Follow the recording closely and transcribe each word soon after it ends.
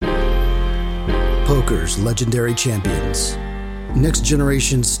Poker's legendary champions, next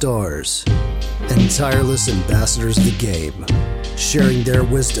generation stars, and tireless ambassadors of the game, sharing their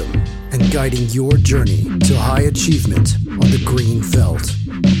wisdom and guiding your journey to high achievement on the green felt.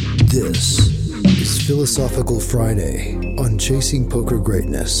 This is Philosophical Friday on Chasing Poker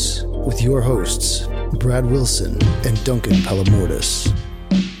Greatness with your hosts, Brad Wilson and Duncan Palamordis.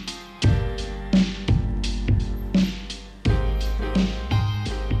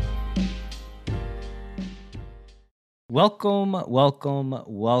 Welcome,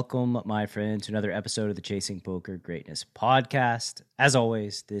 my friend, to another episode of the Chasing Poker Greatness podcast. As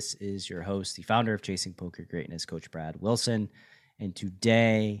always, this is your host, the founder of Chasing Poker Greatness, Coach Brad Wilson. And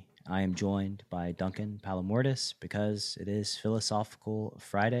today I am joined by Duncan Palamordis because it is Philosophical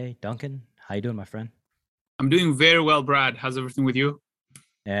Friday. Duncan, how you doing, my friend? I'm doing very well, Brad. How's everything with you?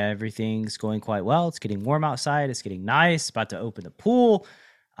 Everything's going quite well. It's getting warm outside. It's getting nice. About to open the pool.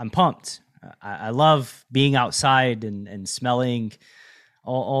 I'm pumped. I love being outside and smelling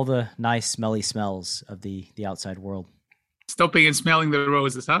all the nice smelly smells of the outside world. Stopping and smelling the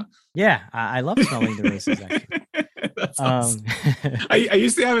roses, huh? Yeah, I love smelling the roses, actually. That's awesome. I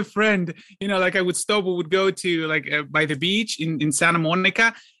used to have a friend, I would stop, we would go to by the beach in Santa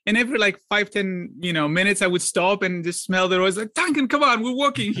Monica, and every 5-10 minutes I would stop and just smell the roses. Like, Duncan, come on, we're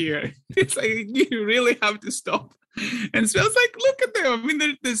walking here. It's like, you really have to stop. And it smells like, look at them. I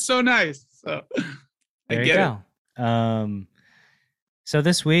mean, they're so nice. So there you go. So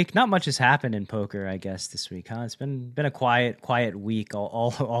this week, not much has happened in poker, I guess, this week, huh? It's been a quiet week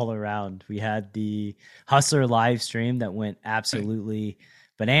all around. We had the Hustler live stream that went absolutely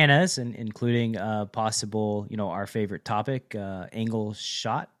bananas, and including possible, our favorite topic, Angle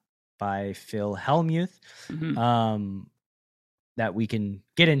Shot by Phil Hellmuth, that we can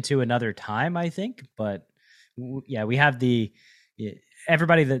get into another time, I think. But yeah, we have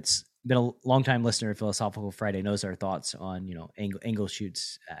everybody that's been a longtime listener of Philosophical Friday knows our thoughts on, angle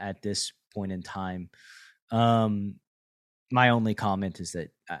shoots at this point in time. My only comment is that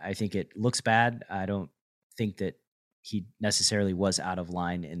I think it looks bad. I don't think that he necessarily was out of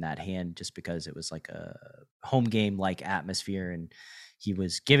line in that hand, just because it was like a home game like atmosphere, and he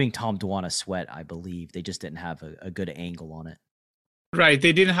was giving Tom Dwan a sweat, I believe. They just didn't have a good angle on it. Right.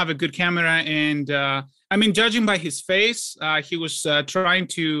 They didn't have a good camera. And judging by his face, he was trying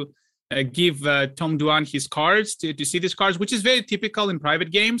to give Tom Dwan his cards to see these cards, which is very typical in private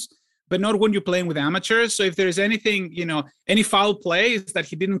games, but not when you're playing with amateurs. So if there's anything, any foul play, is that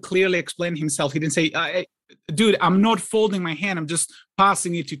he didn't clearly explain himself. He didn't say, dude, I'm not folding my hand, I'm just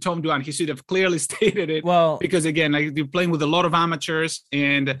passing it to Tom Dwan. He should have clearly stated it. Well, because again, you're playing with a lot of amateurs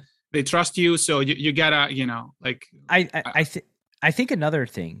and they trust you. So you gotta, I think another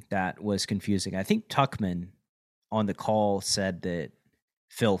thing that was confusing, I think Tuckman on the call said that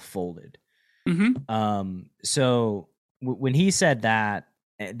Phil folded. So when he said that,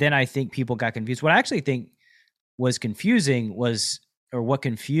 then I think people got confused. What I actually think was confusing what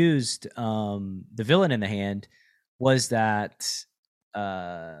confused the villain in the hand was that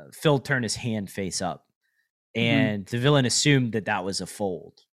Phil turned his hand face up, and the villain assumed that was a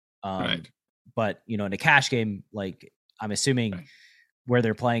fold. Right. But, in a cash game, I'm assuming where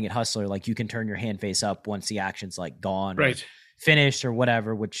they're playing at Hustler, you can turn your hand face up once the action's gone, right, finished or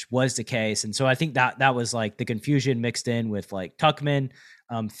whatever, which was the case. And so I think that was the confusion mixed in with Tuckman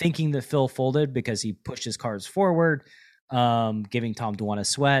thinking that Phil folded because he pushed his cards forward, giving Tom Dwan a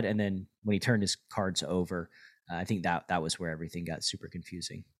sweat, and then when he turned his cards over, I think that was where everything got super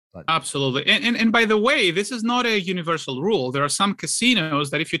confusing. But absolutely. And by the way, this is not a universal rule. There are some casinos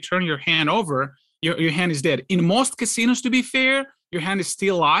that if you turn your hand over, your hand is dead. In most casinos, to be fair, your hand is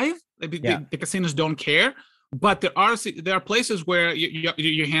still live. The casinos don't care. But there are places where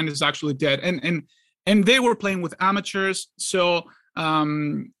your hand is actually dead. And they were playing with amateurs. So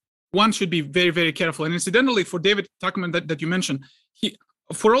one should be very, very careful. And incidentally, for David Tuckman that you mentioned,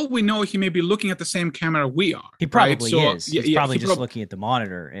 for all we know, he may be looking at the same camera we are. He probably is. He's probably just looking at the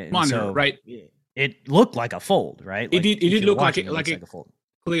monitor. And so right. It looked like a fold, right? It did look like a fold.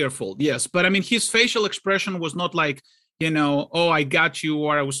 Clear fold, yes. But his facial expression was not oh, I got you,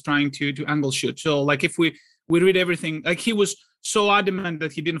 or I was trying to angle shoot. So if we read everything, he was so adamant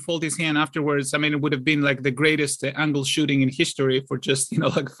that he didn't fold his hand afterwards. It would have been the greatest angle shooting in history for just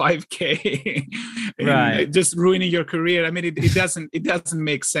 $5K, right? Just ruining your career. It doesn't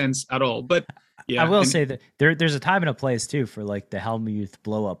make sense at all. But yeah, I will say that there's a time and a place too for the Hellmuth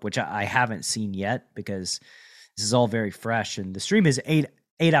blow up, which I haven't seen yet because this is all very fresh, and the stream is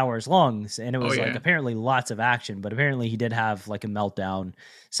eight hours long, and it was apparently lots of action, but apparently he did have a meltdown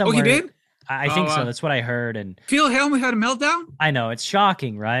somewhere. Oh, he did? I think so. That's what I heard. And Phil Hellmuth had a meltdown? I know, it's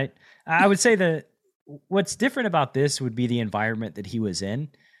shocking, right? I would say that what's different about this would be the environment that he was in,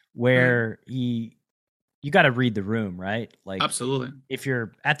 where you got to read the room, right? Like, absolutely. If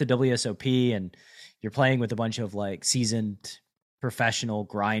you're at the WSOP and you're playing with a bunch of like seasoned professional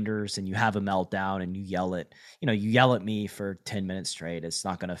grinders and you have a meltdown and you yell at me for 10 minutes straight, it's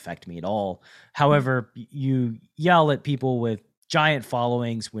not going to affect me at all. However, you yell at people with giant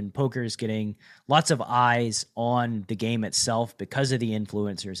followings when poker is getting lots of eyes on the game itself because of the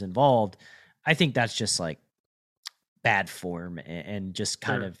influencers involved. I think that's just like bad form and just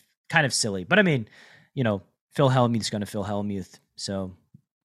kind of silly. But I mean, Phil Hellmuth's going to Phil Hellmuth. So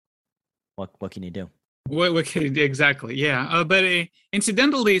what can you do? Exactly, yeah. But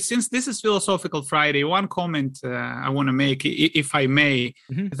incidentally, since this is Philosophical Friday, one comment I want to make, if I may,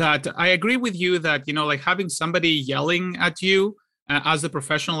 that I agree with you that, like having somebody yelling at you as a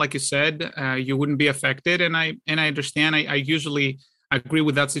professional, like you said, you wouldn't be affected. And I understand. I usually agree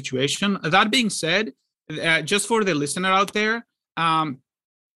with that situation. That being said, just for the listener out there,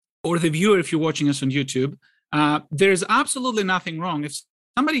 or the viewer, if you're watching us on YouTube, there's absolutely nothing wrong. If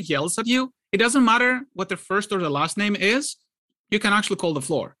somebody yells at you, it doesn't matter what the first or the last name is, you can actually call the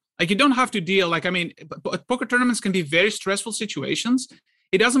floor. Like, you don't have to deal, poker tournaments can be very stressful situations.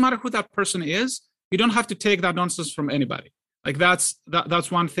 It doesn't matter who that person is. You don't have to take that nonsense from anybody. Like, that's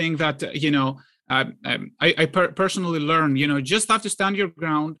one thing that, I personally learned, just have to stand your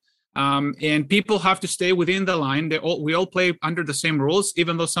ground. And people have to stay within the line. We all play under the same rules,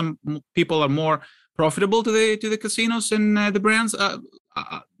 even though some people are more profitable to the casinos and the brands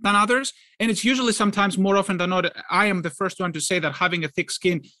than others. And it's usually sometimes more often than not, I am the first one to say that having a thick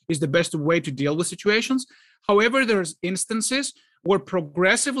skin is the best way to deal with situations. However, there's instances where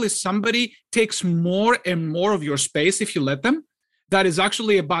progressively somebody takes more and more of your space if you let them. That is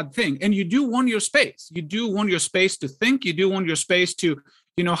actually a bad thing. And you do want your space. You do want your space to think. You do want your space to,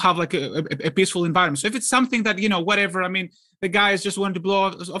 have like a peaceful environment. So if it's something that, whatever, I mean, the guy is just wanting to blow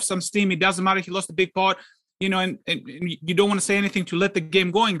off some steam. It doesn't matter. He lost a big pot, and you don't want to say anything to let the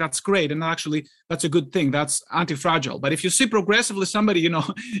game going. That's great. And actually, that's a good thing. That's anti-fragile. But if you see progressively somebody,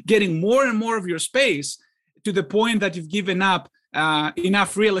 getting more and more of your space to the point that you've given up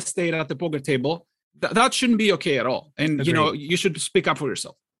enough real estate at the poker table, that shouldn't be okay at all. And, Agreed. You should speak up for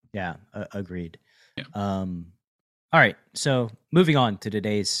yourself. Yeah, agreed. Yeah. All right. So moving on to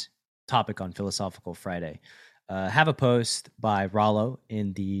today's topic on Philosophical Friday. Have a post by Rollo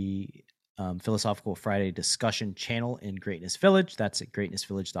in the Philosophical Friday discussion channel in Greatness Village. That's at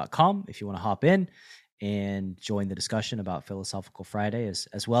greatnessvillage.com if you want to hop in and join the discussion about Philosophical Friday,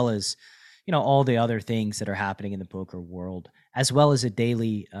 as well as, all the other things that are happening in the poker world, as well as a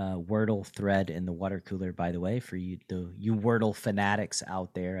daily Wordle thread in the water cooler, by the way, for you Wordle fanatics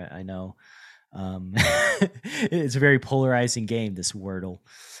out there. I know it's a very polarizing game, this Wordle.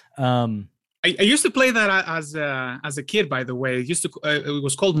 I used to play that as a kid, by the way. It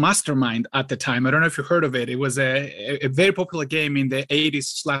was called Mastermind at the time. I don't know if you heard of it. It was a very popular game in the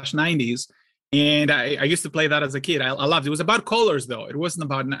 80s/90s. And I used to play that as a kid. I loved it. It was about colors, though. It wasn't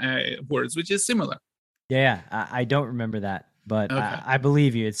about words, which is similar. Yeah, I don't remember that, but okay. I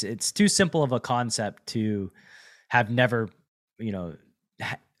believe you. It's too simple of a concept to have never,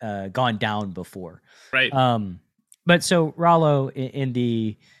 gone down before. Right. But so Rollo in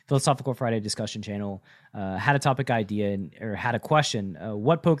the Philosophical Friday discussion channel had a topic idea or had a question.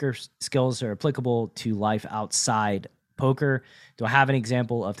 What poker skills are applicable to life outside poker? Do I have an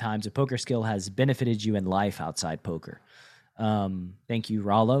example of times a poker skill has benefited you in life outside poker? Thank you,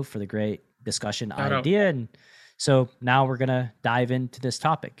 Rollo, for the great discussion idea. And so now we're going to dive into this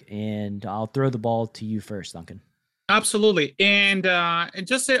topic, and I'll throw the ball to you first, Duncan. Absolutely. And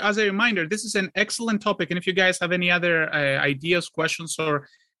just as a reminder, this is an excellent topic. And if you guys have any other ideas, questions, or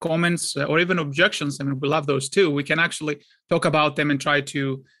comments, or even objections, I mean, we love those too. We can actually talk about them and try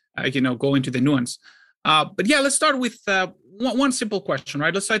to, go into the nuance. But yeah, let's start with one simple question,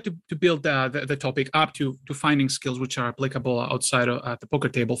 right? Let's try to build the topic up to finding skills which are applicable outside of the poker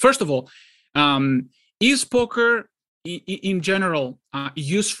table. First of all, is poker in general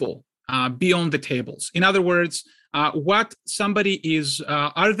useful beyond the tables? In other words, what somebody is,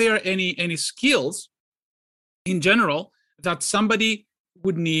 are there any skills in general that somebody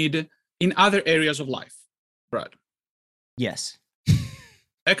would need in other areas of life, Brad? Yes.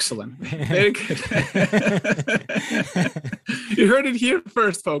 Excellent. Very good. You heard it here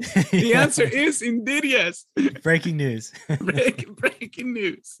first, folks. The answer is indeed yes. Breaking news. Breaking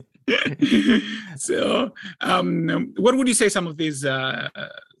news. So, what would you say some of these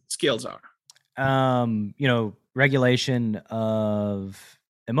skills are? Regulation of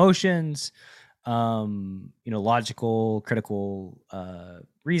emotions, logical, critical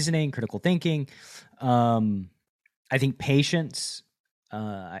reasoning, critical thinking. I think patience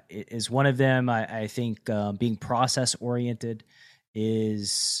is one of them. I think being process oriented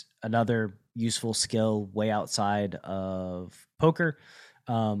is another useful skill way outside of poker.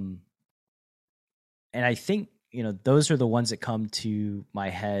 And I think, those are the ones that come to my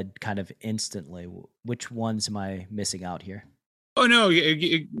head kind of instantly. Which ones am I missing out here? Oh no,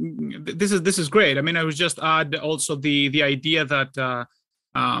 this is great. I mean, I was just add also the idea that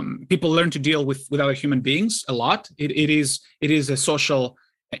people learn to deal with other human beings a lot. It is a social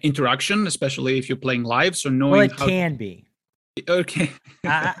interaction, especially if you're playing live. So knowing well, it can be. Okay.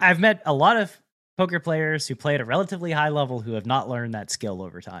 I've met a lot of poker players who play at a relatively high level who have not learned that skill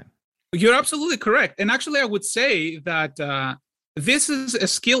over time. You're absolutely correct. And actually, I would say that this is a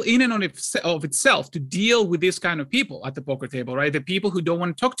skill in and of itself to deal with this kind of people at the poker table, right? The people who don't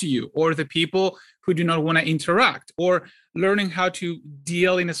want to talk to you, or the people who do not want to interact, or learning how to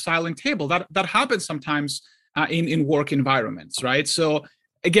deal in a silent table. That happens sometimes in work environments, right? So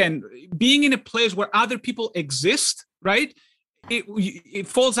again, being in a place where other people exist, right? It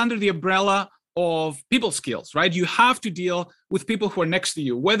falls under the umbrella of people skills, right? You have to deal with people who are next to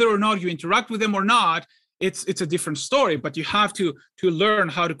you, whether or not you interact with them or not. It's a different story, but you have to learn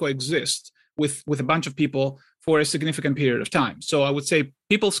how to coexist with a bunch of people for a significant period of time. So I would say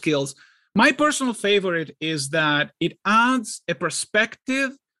people skills. My personal favorite is that it adds a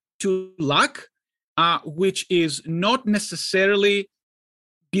perspective to luck, which is not necessarily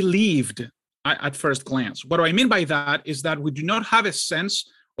believed at first glance. What do I mean by that is that we do not have a sense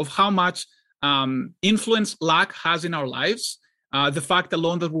of how much influence luck has in our lives. The fact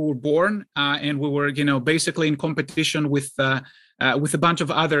alone that we were born and we were, basically in competition with a bunch of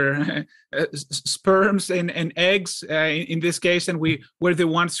other sperms and eggs in this case, and we were the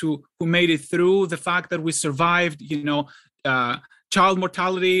ones who made it through. The fact that we survived, child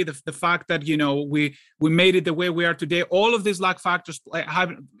mortality, the fact that we made it the way we are today. All of these luck factors,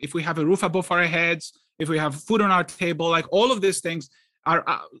 if we have a roof above our heads, if we have food on our table, like all of these things are.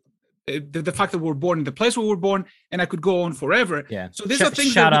 The fact that we were born in the place we were born, and I could go on forever. Yeah. So these are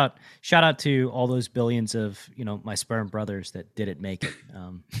things. Shout out to all those billions of my sperm brothers that didn't make it.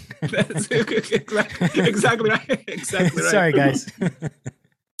 That's exactly right. Exactly right. Sorry, guys.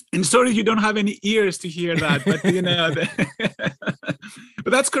 And sorry you don't have any ears to hear that, but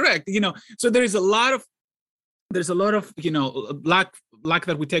but that's correct. So there's a lot of luck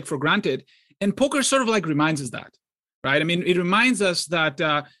that we take for granted, and poker sort of like reminds us that, right? I mean, it reminds us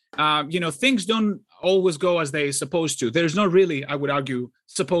that things don't always go as they're supposed to. There's not really, I would argue,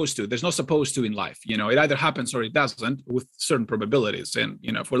 supposed to. There's no supposed to in life. It either happens or it doesn't with certain probabilities. And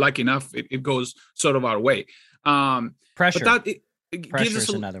if we're lucky enough, it goes sort of our way. Pressure. But Pressure is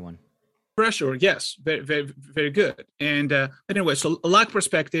another one. Pressure, yes, very, very, very good. And but anyway, so a luck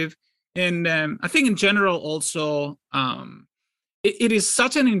perspective, and I think in general also, it is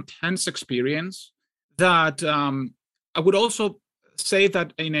such an intense experience that I would also say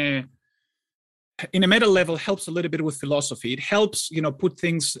that in a meta level helps a little bit with philosophy. It helps put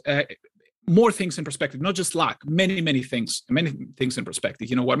things more things in perspective, not just luck, many things in perspective.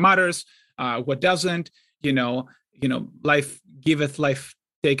 What matters, what doesn't. Life giveth, life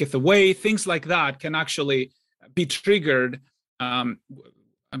taketh away. Things like that can actually be triggered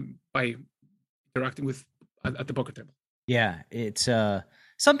by interacting with at the poker table. Yeah, it's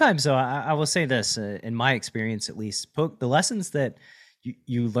sometimes though. I will say this, in my experience at least, the lessons that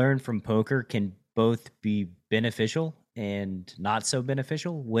you learn from poker can both be beneficial and not so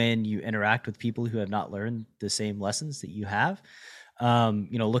beneficial when you interact with people who have not learned the same lessons that you have.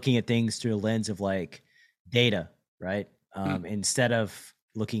 Looking at things through a lens of like data, right? Instead of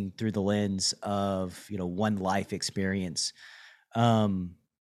looking through the lens of one life experience.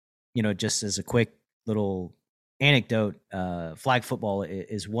 Just as a quick little anecdote, flag football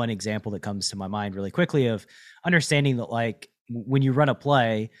is one example that comes to my mind really quickly of understanding that, like, when you run a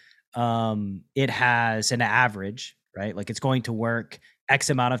play, it has an average, right? Like, it's going to work X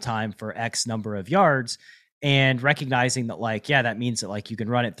amount of time for X number of yards, and recognizing that, like, yeah, that means that, like, you can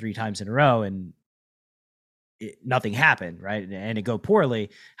run it 3 times in a row and nothing happened, right? And it go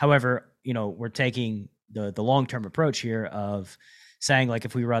poorly. However, we're taking the long-term approach here of saying, like,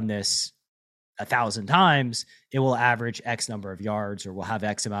 if we run this 1,000 times, it will average X number of yards, or we'll have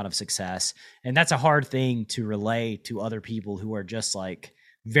X amount of success. And that's a hard thing to relay to other people who are just like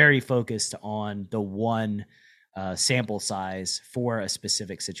very focused on the one sample size for a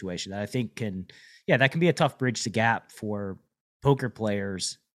specific situation. That I think that can be a tough bridge to gap for poker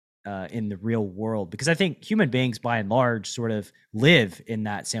players in the real world, because I think human beings by and large sort of live in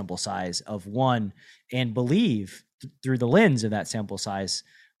that sample size of one and believe through the lens of that sample size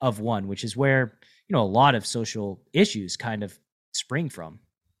of one, which is where, a lot of social issues kind of spring from.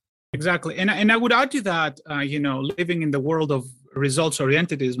 Exactly. And I would add to that, living in the world of results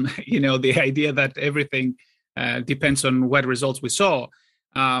orientedism, the idea that everything depends on what results we saw.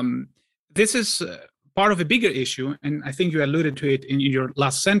 This is part of a bigger issue, and I think you alluded to it in your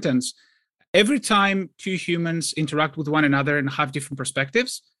last sentence. Every time two humans interact with one another and have different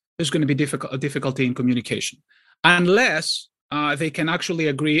perspectives, there's going to be difficulty in communication, unless they can actually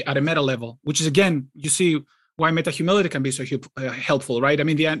agree at a meta level, which is, again, you see why meta-humility can be so helpful, right? I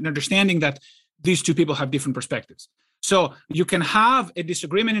mean, the understanding that these two people have different perspectives. So you can have a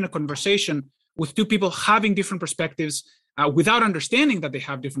disagreement in a conversation with two people having different perspectives without understanding that they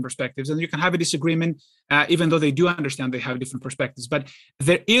have different perspectives. And you can have a disagreement even though they do understand they have different perspectives. But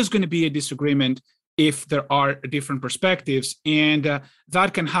there is going to be a disagreement if there are different perspectives. And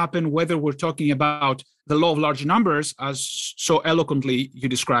that can happen whether we're talking about the law of large numbers, as so eloquently you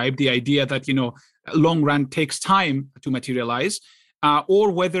described, the idea that, long run takes time to materialize,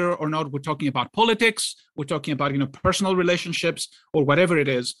 or whether or not we're talking about politics, we're talking about, personal relationships, or whatever it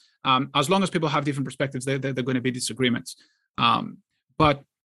is. As long as people have different perspectives, they're going to be disagreements. But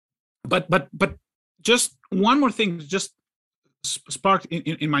just one more thing just sparked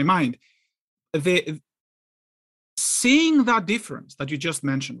in my mind. Seeing that difference that you just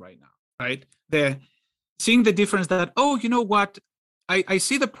mentioned right now, right? Seeing the difference that, you know what? I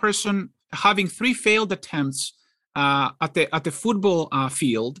see the person having 3 failed attempts at the football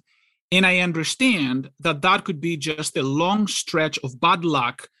field, and I understand that could be just a long stretch of bad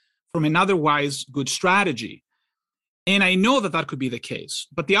luck from an otherwise good strategy. And I know that could be the case,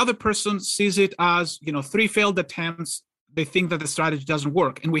 but the other person sees it as, 3 failed attempts. They think that the strategy doesn't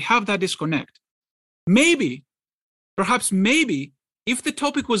work, and we have that disconnect. Perhaps maybe, if the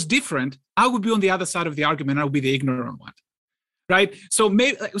topic was different, I would be on the other side of the argument. I would be the ignorant one, right? So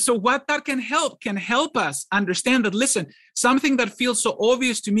what that can help us understand that, listen, something that feels so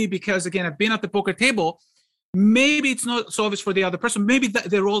obvious to me because, again, I've been at the poker table, maybe it's not so obvious for the other person. Maybe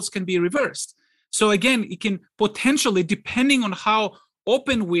the roles can be reversed. So again, it can potentially, depending on how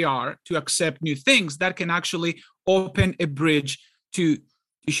open we are to accept new things, that can actually open a bridge to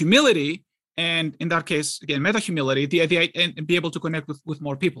humility. And in that case, again, meta-humility, and be able to connect with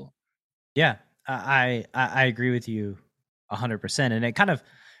more people. Yeah, I agree with you 100%. And it kind of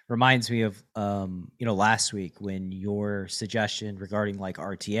reminds me of, last week when your suggestion regarding like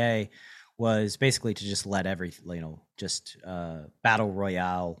RTA was basically to just let everything, battle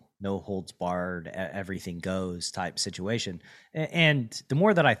royale, no holds barred, everything goes type situation. And the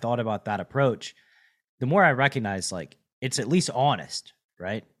more that I thought about that approach, the more I recognized like it's at least honest,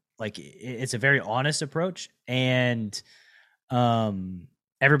 right? Like it's a very honest approach, and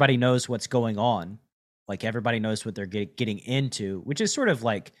everybody knows what's going on. Like everybody knows what they're getting into, which is sort of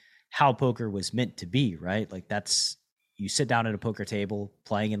like how poker was meant to be, right? Like you sit down at a poker table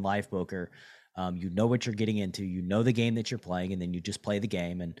playing in live poker. You know what you're getting into, you know the game that you're playing, and then you just play the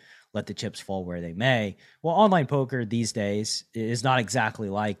game and let the chips fall where they may. Well, online poker these days is not exactly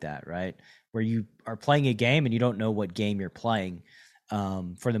like that, right? Where you are playing a game and you don't know what game you're playing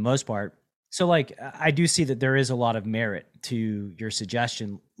for the most part. So like, I do see that there is a lot of merit to your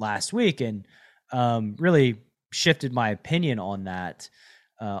suggestion last week, and really shifted my opinion on that.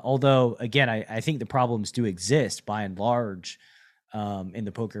 Although, again, I think the problems do exist by and large in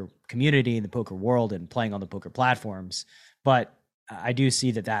the poker community, in the poker world, and playing on the poker platforms. But I do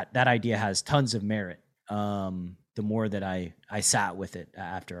see that idea has tons of merit the more that I sat with it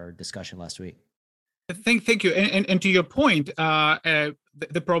after our discussion last week. Thank you. And to your point,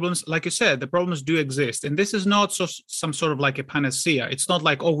 the problems, like you said, the problems do exist. And this is not some sort of like a panacea. It's not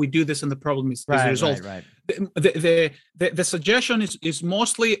like, we do this and the problem is resolved. Right. The suggestion is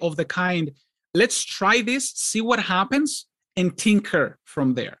mostly of the kind, let's try this, see what happens, and tinker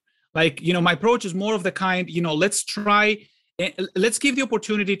from there. Like, my approach is more of the kind, let's try, let's give the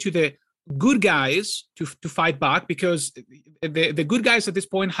opportunity to the good guys to fight back, because the good guys at this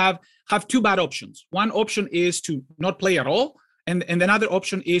point have 2 bad options. One option is to not play at all, and another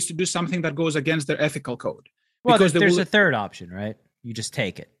option is to do something that goes against their ethical code. Well, because there's a third option, right? You just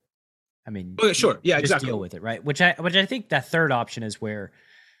take it. I mean, sure, yeah, just exactly. Deal with it, right? Which I think that third option is where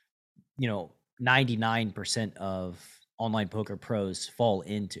 99% of online poker pros fall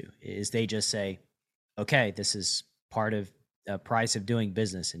into, is they just say, okay, this is part of a price of doing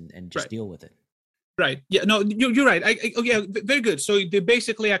business, and just deal with it. Right. Yeah. No, you're right. Yeah. Very good. So they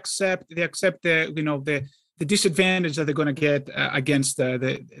basically accept the the disadvantage that they're going to get against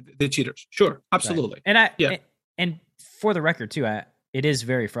the cheaters. Sure, absolutely. Right. And for the record too, it is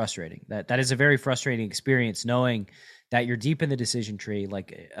very frustrating. That is a very frustrating experience, knowing that you're deep in the decision tree,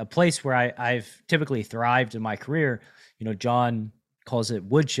 like a place where I've typically thrived in my career. John calls it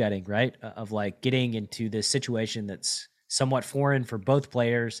woodshedding, right? Of like getting into this situation that's somewhat foreign for both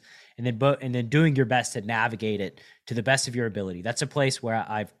players, and then doing your best to navigate it to the best of your ability. That's a place where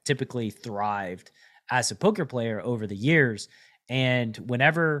I've typically thrived as a poker player over the years. And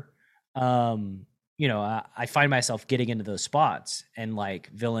whenever, I find myself getting into those spots and like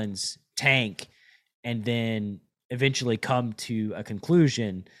villains tank and then eventually come to a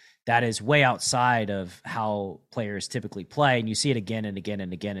conclusion that is way outside of how players typically play. And you see it again and again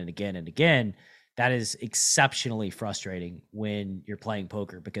and again and again and again. That is exceptionally frustrating when you're playing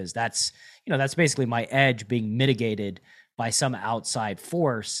poker, because that's basically my edge being mitigated by some outside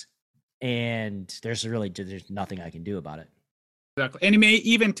force. And there's nothing I can do about it. Exactly. And it may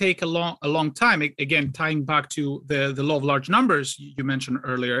even take a long time. Again, tying back to the law of large numbers you mentioned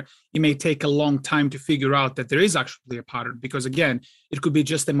earlier, it may take a long time to figure out that there is actually a pattern, because again, it could be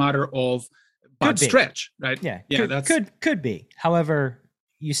just a matter of bad stretch, right? Yeah. Yeah. Could be. However,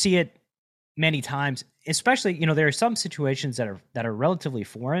 you see it many times, especially, there are some situations that are relatively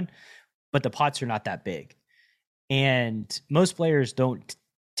foreign, but the pots are not that big. And most players don't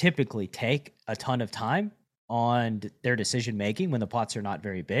typically take a ton of time on their decision making when the pots are not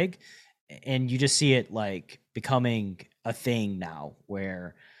very big. And you just see it like becoming a thing now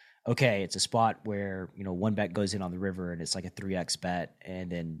where, okay, it's a spot where, one bet goes in on the river and it's like a 3x bet,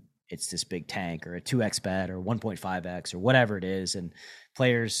 and then it's this big tank, or a 2x bet, or 1.5x, or whatever it is. And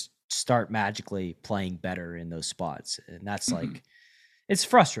players start magically playing better in those spots. And that's like, it's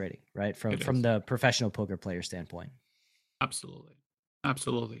frustrating, right? From the professional poker player standpoint. Absolutely.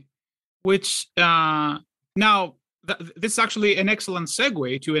 Which, now, this is actually an excellent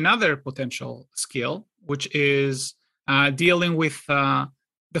segue to another potential skill, which is dealing with the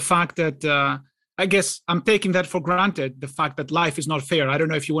fact that I guess I'm taking that for granted, the fact that life is not fair. I don't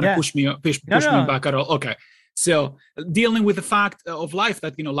know if you want to push me back at all. Okay. So dealing with the fact of life,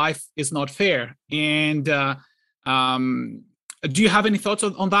 that, life is not fair. And do you have any thoughts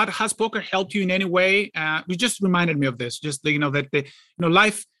on that? Has poker helped you in any way? You just reminded me of this, just, that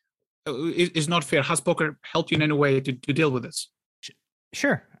life is not fair. Has poker helped you in any way to deal with this?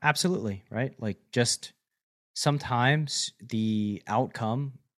 Sure. Absolutely. Right. Like, just sometimes the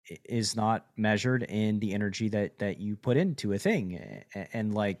outcome is not measured in the energy that you put into a thing.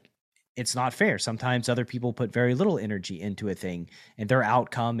 And like, it's not fair. Sometimes other people put very little energy into a thing and their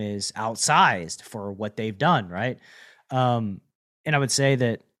outcome is outsized for what they've done. Right. And I would say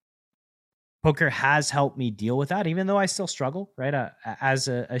that poker has helped me deal with that, even though I still struggle, right? As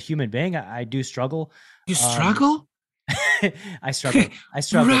a human being, I do struggle. You struggle? I struggle.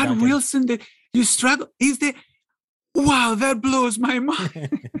 Brad Wilson, you struggle? Wow, that blows my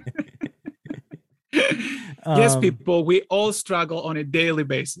mind. Yes, people, we all struggle on a daily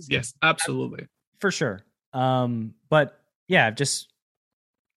basis. Yes, absolutely. For sure. But yeah,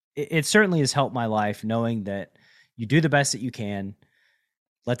 it certainly has helped my life, knowing that you do the best that you can,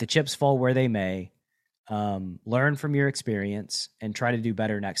 let the chips fall where they may, learn from your experience and try to do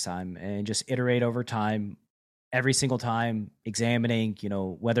better next time, and just iterate over time, every single time, examining,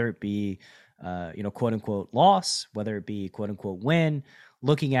 whether it be, quote unquote loss, whether it be quote unquote win,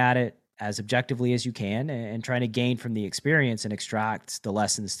 looking at it as objectively as you can and trying to gain from the experience and extract the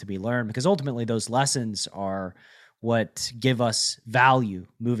lessons to be learned, because ultimately those lessons are what give us value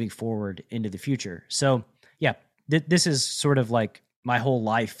moving forward into the future. So yeah, this is sort of like my whole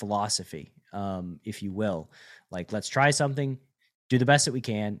life philosophy, if you will. Like, let's try something, do the best that we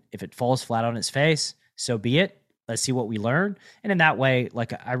can. If it falls flat on its face, so be it. Let's see what we learn. And in that way,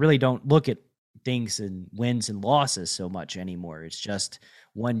 like, I really don't look at things and wins and losses so much anymore. It's just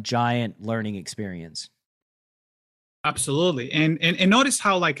one giant learning experience. Absolutely. And notice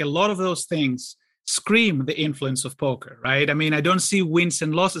how, like, a lot of those things scream the influence of poker, right? I mean, I don't see wins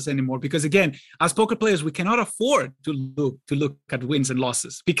and losses anymore, because again, as poker players, we cannot afford to look at wins and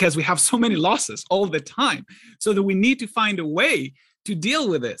losses, because we have so many losses all the time. So that we need to find a way to deal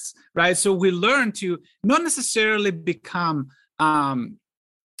with this, right? So we learn to not necessarily become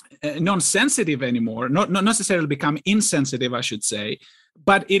non-sensitive anymore, not necessarily become insensitive, I should say,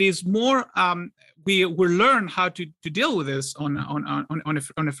 but it is more we learn how to deal with this on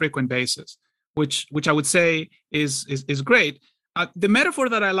a frequent basis, which I would say is great. The metaphor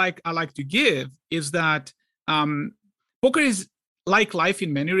that I like to give is that poker is like life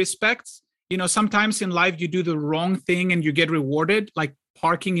in many respects. Sometimes in life you do the wrong thing and you get rewarded. Like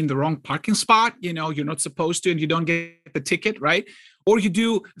parking in the wrong parking spot, you're not supposed to, and you don't get the ticket, right? Or you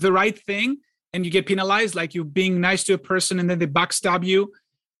do the right thing and you get penalized, like you being nice to a person and then they backstab you.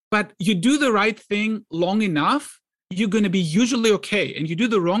 But you do the right thing long enough, you're going to be usually okay. And you do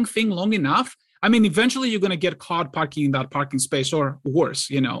the wrong thing long enough, I mean, eventually you're going to get caught parking in that parking space, or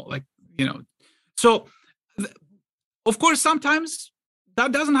worse, So, of course, sometimes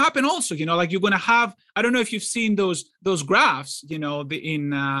that doesn't happen also, like you're going to have, I don't know if you've seen those graphs, how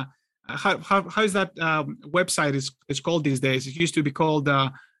is that website is called these days? It used to be called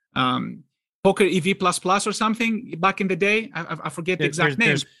Poker EV++ or something back in the day. I forget the exact name.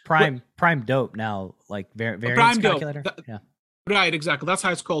 There's Prime Dope now, like variance Prime calculator. Dope. Yeah. Right, exactly. That's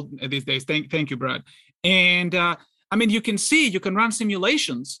how it's called these days. Thank you, Brad. And I mean, you can run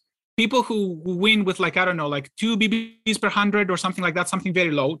simulations. People who win with like 2 BBs per 100 or something like that, something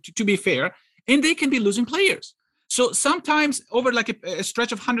very low, to be fair, and they can be losing players. So sometimes over like a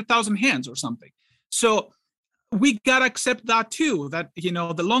stretch of 100,000 hands or something. So we gotta accept that too, that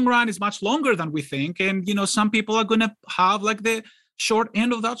the long run is much longer than we think, and some people are gonna have like the short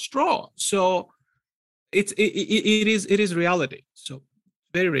end of that straw. So it is reality. So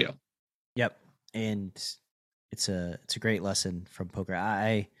very real. Yep. And it's a great lesson from poker.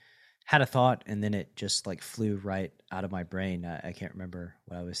 I had a thought and then it just like flew right out of my brain. I can't remember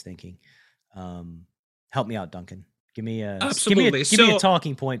what I was thinking. Help me out, Duncan. Give me a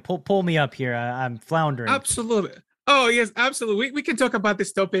talking point. Pull me up here. I'm floundering. Absolutely. Oh yes, absolutely. We can talk about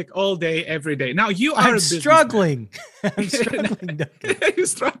this topic all day, every day. Now I'm struggling. I'm struggling.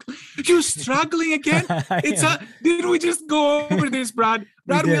 You're struggling again. Did we just go over this, Brad?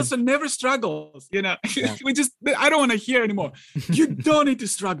 Brad Wilson never struggles. Yeah. I don't want to hear anymore. You don't need to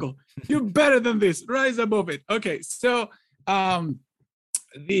struggle. You're better than this. Rise above it. Okay. So,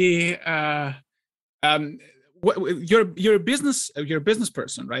 you're a business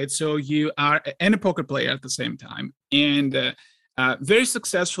person, right? So you are a poker player at the same time, and very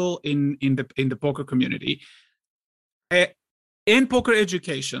successful in the poker community. In poker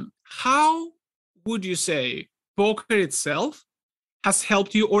education, how would you say poker itself has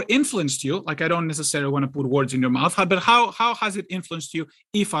helped you or influenced you? Like, I don't necessarily want to put words in your mouth, but how has it influenced you,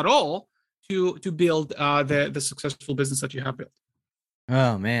 if at all, to build the successful business that you have built?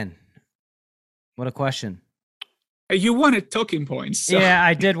 Oh man, what a question. You wanted talking points. So. Yeah,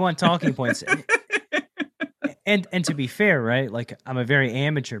 I did want talking points. And to be fair, right? Like, I'm a very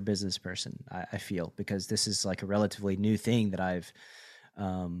amateur business person, I feel, because this is like a relatively new thing that I've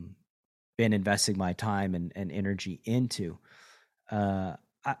been investing my time and energy into. I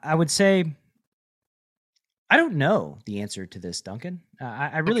would say I don't know the answer to this, Duncan.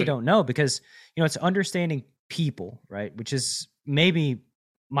 I really don't know, because it's understanding people, right? Which is maybe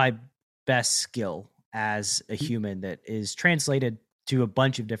my best skill as a human that is translated to a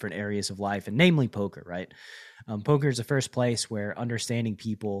bunch of different areas of life, and namely poker, right? Poker is the first place where understanding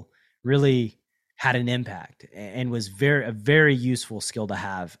people really had an impact and was a very useful skill to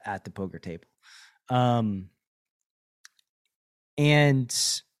have at the poker table. And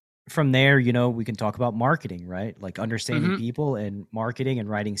from there, we can talk about marketing, right? Like understanding people and marketing and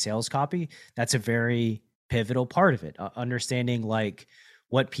writing sales copy. That's a very pivotal part of it. Understanding like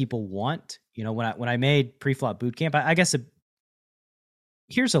what people want. When I made Preflop Bootcamp, I guess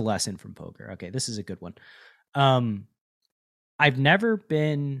here's a lesson from poker. Okay, this is a good one. I've never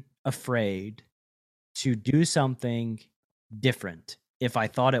been afraid to do something different if I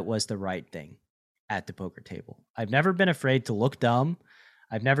thought it was the right thing at the poker table. I've never been afraid to look dumb.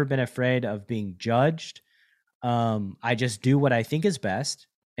 I've never been afraid of being judged. I just do what I think is best,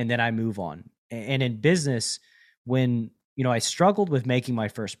 and then I move on. And in business, when I struggled with making my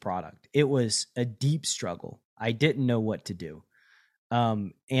first product, it was a deep struggle. I didn't know what to do.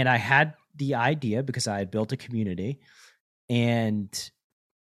 And I had the idea because I had built a community, and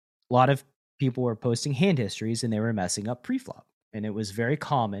a lot of people were posting hand histories and they were messing up preflop, and it was very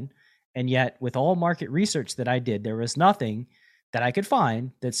common. And yet with all market research that I did, there was nothing that I could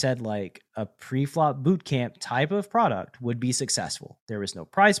find that said like a preflop bootcamp type of product would be successful. There was no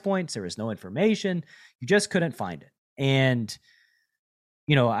price points. There was no information. You just couldn't find it. And,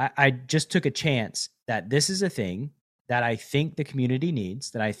 I just took a chance that this is a thing that I think the community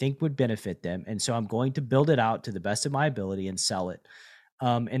needs, that I think would benefit them. And so I'm going to build it out to the best of my ability and sell it.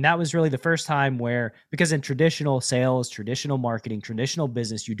 And that was really the first time where, because in traditional sales, traditional marketing, traditional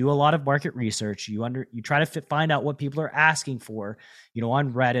business, you do a lot of market research. You try to find out what people are asking for,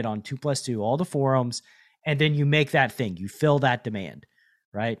 on Reddit, on 2+2, all the forums, and then you make that thing. You fill that demand,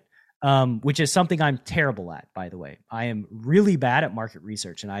 right? Which is something I'm terrible at, by the way. I am really bad at market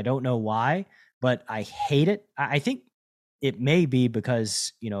research, and I don't know why, but I hate it. I think it may be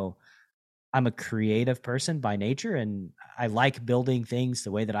because, I'm a creative person by nature, and I like building things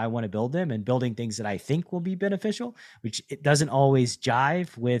the way that I want to build them and building things that I think will be beneficial, which it doesn't always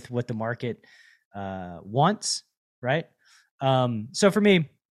jive with what the market wants, right? So for me,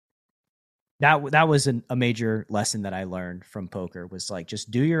 that was a major lesson that I learned from poker, was like,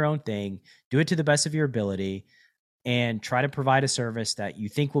 just do your own thing, do it to the best of your ability, and try to provide a service that you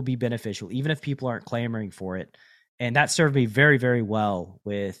think will be beneficial, even if people aren't clamoring for it. And that served me very, very well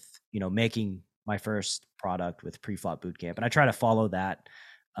with, making my first product with Preflop Bootcamp. And I try to follow that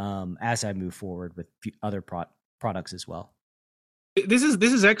as I move forward with other products as well. This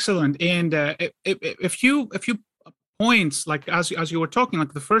is excellent. And a few points, like as you were talking,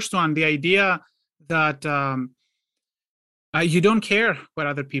 like the first one, the idea that you don't care what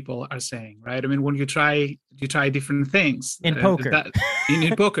other people are saying, right? I mean, when you try different things in poker.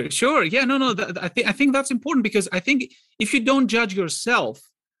 In poker, sure, yeah, no. I think that's important, because I think if you don't judge yourself,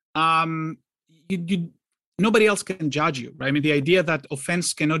 you nobody else can judge you, right? I mean, the idea that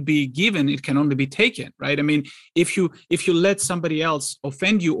offense cannot be given, it can only be taken, right? I mean, if you let somebody else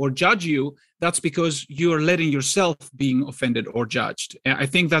offend you or judge you, that's because you're letting yourself being offended or judged. I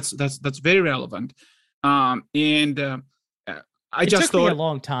think that's very relevant. It took me a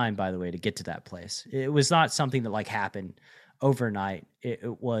long time, by the way, to get to that place. It was not something that like happened overnight.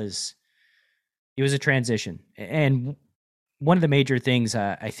 It was a transition. And one of the major things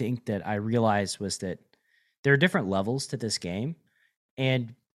I think that I realized was that there are different levels to this game.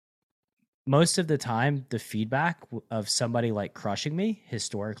 And most of the time, the feedback of somebody like crushing me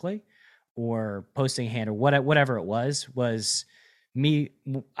historically, or posting a hand, or whatever it was me.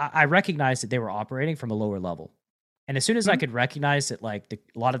 I recognized that they were operating from a lower level. And as soon as I could recognize that, like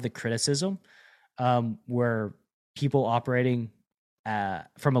a lot of the criticism were people operating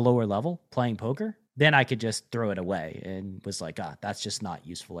from a lower level playing poker, then I could just throw it away and was like, that's just not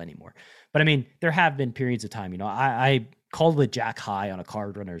useful anymore. But I mean, there have been periods of time, I called with Jack High on a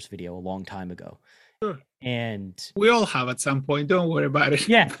Card Runners video a long time ago. Sure. And we all have at some point. Don't worry about it.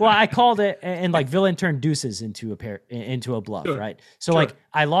 Yeah. Well, I called it, and like villain turned deuces into a bluff, sure. Right? So like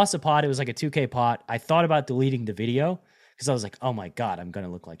I lost a pot. It was like a 2K pot. I thought about deleting the video because I was like, oh my God, I'm going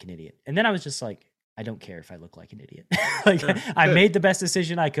to look like an idiot. And then I was just like, I don't care if I look like an idiot. I made the best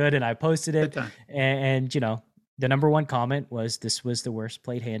decision I could, and I posted it. And the number one comment was, this was the worst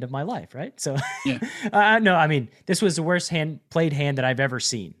played hand of my life, right? So yeah. No, I mean, this was the worst played hand that I've ever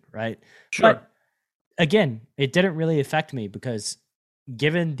seen, right? Sure. But again, it didn't really affect me, because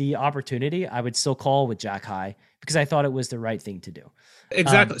given the opportunity, I would still call with Jack High because I thought it was the right thing to do.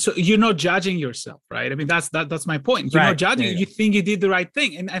 Exactly. So you're not judging yourself, right? I mean, that's my point. You're not judging. Yeah. You think you did the right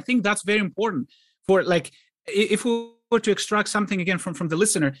thing. And I think that's very important for, like, if we were to extract something again from the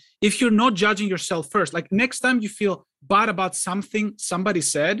listener, if you're not judging yourself first, like next time you feel bad about something somebody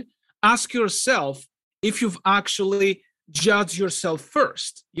said, ask yourself if you've actually judged yourself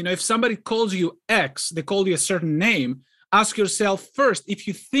first. If somebody calls you X, they call you a certain name, ask yourself first if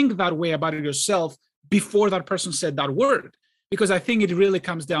you think that way about it yourself before that person said that word. Because I think it really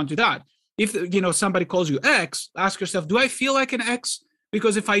comes down to that. If somebody calls you X, ask yourself, do I feel like an X?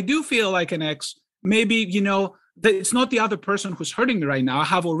 Because if I do feel like an X, maybe it's not the other person who's hurting me right now. I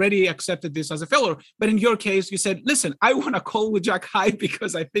have already accepted this as a failure. But in your case, you said, listen, I want to call with Jack High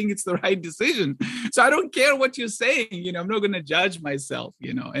because I think it's the right decision. So I don't care what you're saying. I'm not going to judge myself,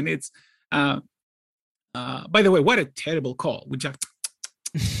 and it's, by the way, what a terrible call with Jack.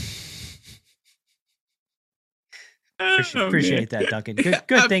 Appreciate that, Duncan.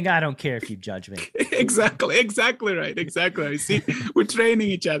 Good thing I don't care if you judge me. Exactly right. See, we're training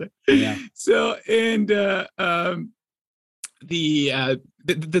each other. Yeah. So, and the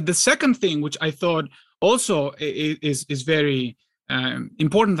second thing, which I thought also is very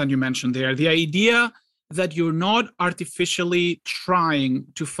important that you mentioned there, the idea that you're not artificially trying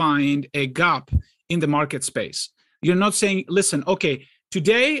to find a gap in the market space. You're not saying, listen, okay,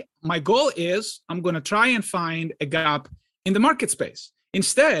 today, my goal is I'm going to try and find a gap in the market space.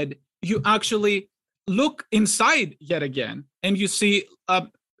 Instead, you actually look inside yet again, and you see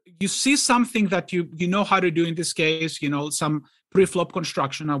something that you know how to do. In this case, some pre-flop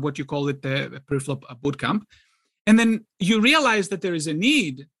construction, or what you call it, the pre-flop bootcamp, and then you realize that there is a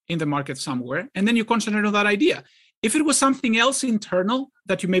need in the market somewhere, and then you concentrate on that idea. If it was something else internal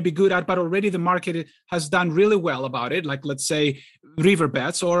that you may be good at, but already the market has done really well about it, like let's say river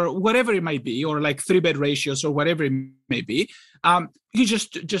bets or whatever it might be, or like 3-bet ratios or whatever it may be, you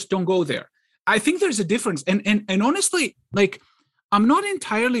just don't go there. I think there's a difference. And honestly, like, I'm not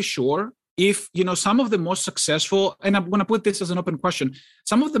entirely sure if, some of the most successful, and I'm going to put this as an open question,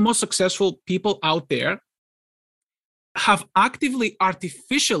 some of the most successful people out there have actively,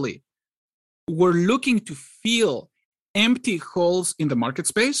 artificially, were looking to fill empty holes in the market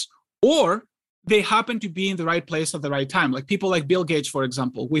space, or they happen to be in the right place at the right time. Like people like Bill Gates, for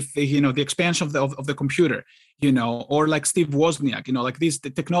example, with the expansion of the computer, or like Steve Wozniak, like these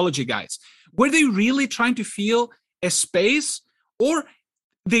technology guys. Were they really trying to fill a space, or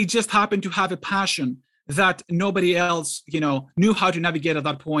they just happen to have a passion that nobody else, knew how to navigate at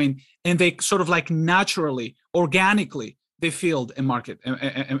that point, and they sort of like naturally, organically, they filled a market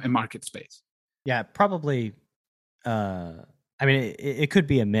space? Yeah, probably. I mean, it could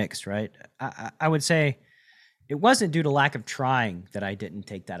be a mix, right? I would say it wasn't due to lack of trying that I didn't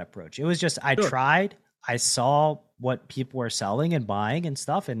take that approach. It was just I tried, I saw what people were selling and buying and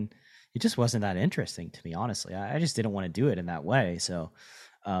stuff, and it just wasn't that interesting to me, honestly. I just didn't want to do it in that way. So,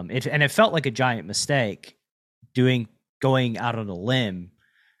 it felt like a giant mistake going out on a limb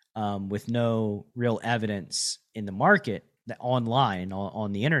with no real evidence in the market, online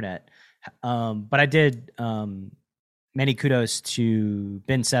on the internet. But I did. Many kudos to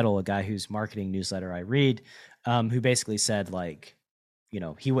Ben Settle, a guy whose marketing newsletter I read, who basically said, like,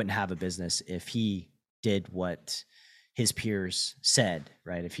 he wouldn't have a business if he did what his peers said,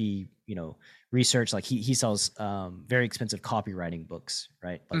 right? If he, researched, like he sells very expensive copywriting books,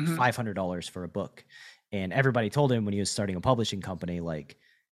 right? Like $500 for a book. And everybody told him when he was starting a publishing company, like,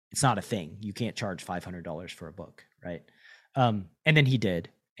 it's not a thing. You can't charge $500 for a book, right? And then he did.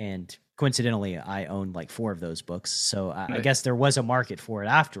 And coincidentally, I owned like 4 of those books. So I guess there was a market for it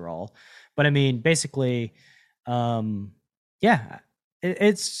after all. But I mean, basically,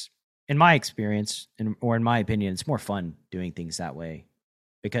 it's, in my experience, or in my opinion, it's more fun doing things that way,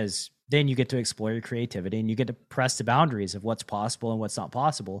 because then you get to explore your creativity and you get to press the boundaries of what's possible and what's not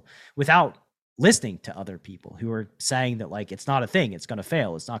possible without listening to other people who are saying that, like, it's not a thing, it's going to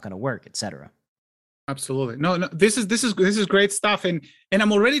fail, it's not going to work, etc. Absolutely. No, this is great stuff. And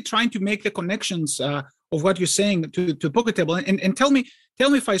I'm already trying to make the connections of what you're saying to Poker Table. And tell me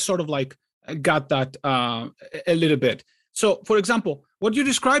if I sort of like got that a little bit. So, for example, what you're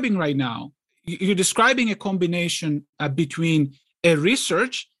describing right now, you're describing a combination between a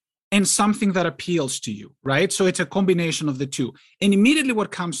research and something that appeals to you, right? So it's a combination of the two. And immediately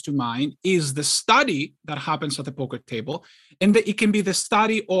what comes to mind is the study that happens at the poker table. And it can be the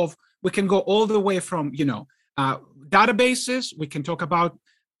study of, we can go all the way from, databases. We can talk about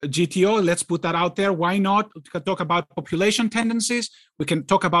GTO. Let's put that out there. Why not? We can talk about population tendencies. We can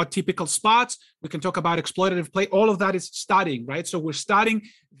talk about typical spots. We can talk about exploitative play. All of that is studying, right? So we're studying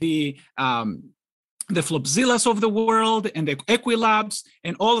the Flopzillas of the world and the Equilabs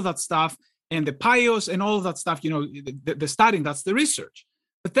and all of that stuff, and the Pios and all of that stuff. The studying, that's the research.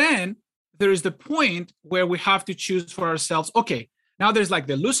 But then there is the point where we have to choose for ourselves. Okay, now there's like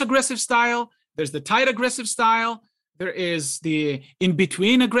the loose aggressive style, there's the tight aggressive style, there is the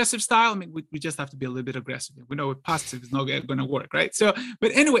in-between aggressive style. I mean, we just have to be a little bit aggressive. We know passive is not going to work, right? So,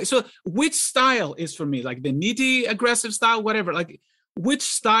 but anyway, so which style is for me? Like the needy aggressive style, whatever. Like, which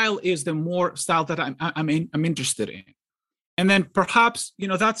style is the more style that I'm interested in? And then perhaps,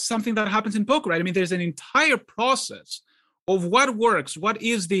 that's something that happens in poker, right? I mean, there's an entire process of what works, what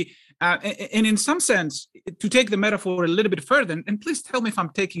is the, and in some sense, to take the metaphor a little bit further, and please tell me if I'm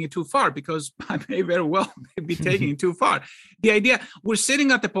taking it too far, because I may very well be taking it too far. The idea, we're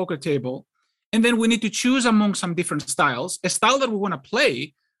sitting at the poker table, and then we need to choose among some different styles, a style that we want to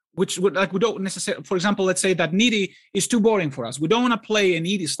play, which would, like, we don't necessarily, for example, let's say that needy is too boring for us. We don't want to play a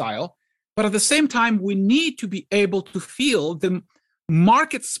needy style, but at the same time, we need to be able to feel the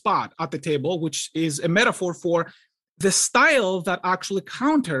market spot at the table, which is a metaphor for the style that actually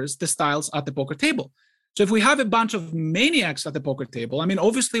counters the styles at the poker table. So if we have a bunch of maniacs at the poker table, I mean,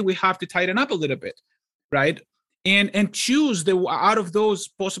 obviously we have to tighten up a little bit, right? And choose out of those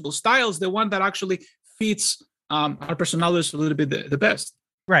possible styles, the one that actually fits our personalities a little bit the best.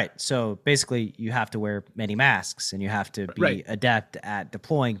 Right. So basically you have to wear many masks and you have to be adept at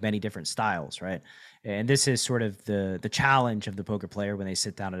deploying many different styles, right? And this is sort of the challenge of the poker player when they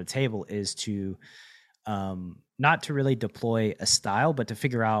sit down at a table, is to not to really deploy a style, but to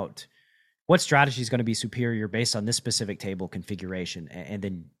figure out what strategy is going to be superior based on this specific table configuration, and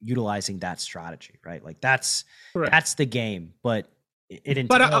then utilizing that strategy, right? Like that's the game, but it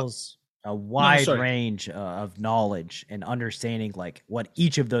entails a wide range of knowledge and understanding, like what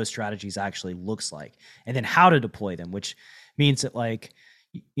each of those strategies actually looks like, and then how to deploy them, which means that, like,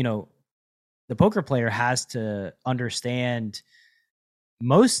 the poker player has to understand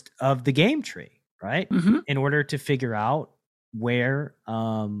most of the game tree, right? In order to figure out where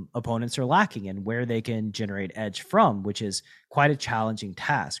opponents are lacking and where they can generate edge from, which is quite a challenging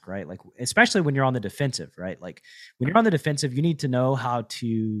task, right? Like, especially when you're on the defensive, right? Like when you're on the defensive, you need to know how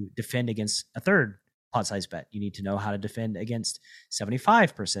to defend against a third pot size bet. You need to know how to defend against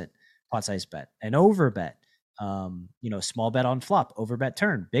 75% pot size bet, an over bet, small bet on flop, over bet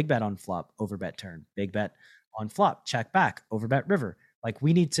turn, big bet on flop, over bet turn, big bet on flop, check back, over bet river. Like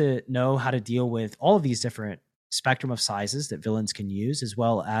we need to know how to deal with all of these different spectrum of sizes that villains can use, as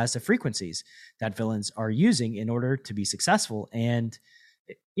well as the frequencies that villains are using in order to be successful. And,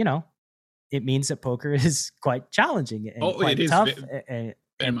 it means that poker is quite challenging and quite tough.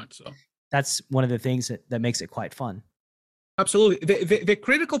 Very much so. That's one of the things that makes it quite fun. Absolutely. The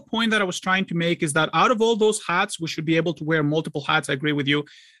critical point that I was trying to make is that out of all those hats, we should be able to wear multiple hats. I agree with you.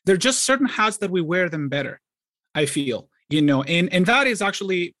 There are just certain hats that we wear them better, I feel, and that is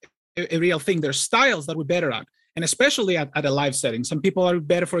actually a real thing. There's styles that we're better at. And especially at a live setting, some people are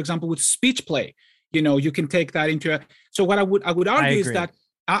better, for example, with speech play. You can take that into so what I would argue is that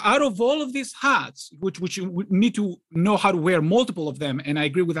out of all of these hats, which you would need to know how to wear multiple of them, and I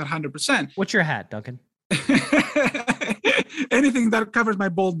agree with that 100%. What's your hat, Duncan? Anything that covers my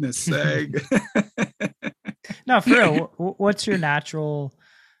boldness. No, for real. What's your natural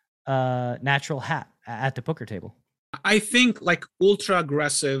hat at the poker table? I think like ultra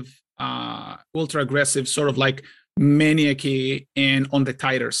aggressive, sort of like maniac-y and on the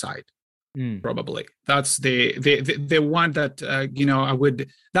tighter side. Probably that's the one that I would.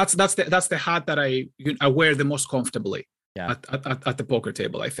 That's the hat that I wear the most comfortably. Yeah. At the poker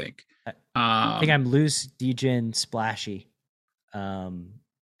table, I think. I think I'm loose, degen, splashy.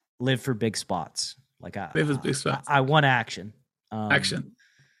 Live for big spots. Like I want action. Action.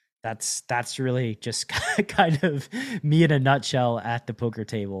 That's really just kind of me in a nutshell at the poker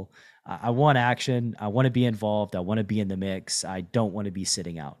table. I want action. I want to be involved. I want to be in the mix. I don't want to be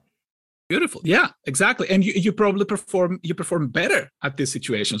sitting out. Beautiful. Yeah, exactly. And you probably perform better at these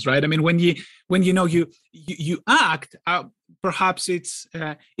situations, right? I mean, when you act, perhaps it's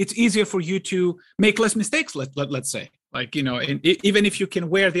easier for you to make less mistakes. Let's say, like, and even if you can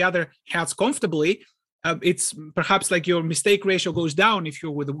wear the other hats comfortably, it's perhaps like your mistake ratio goes down if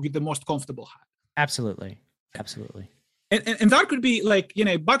you're with the most comfortable hat. Absolutely. And that could be like,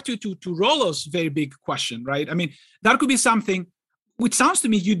 back to Rollo's very big question, right? I mean, that could be something which sounds to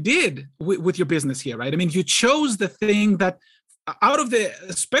me you did with your business here, right? I mean, you chose the thing that out of the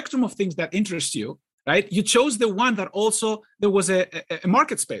spectrum of things that interest you, right? You chose the one that also there was a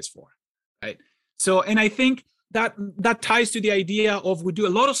market space for, right? So, and I think that ties to the idea of we do a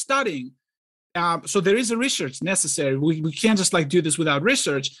lot of studying. So there is a research necessary. We can't just like do this without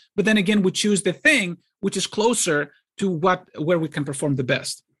research, but then again, we choose the thing which is closer to where we can perform the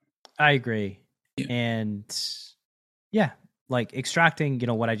best. I agree. Yeah. And yeah, like extracting,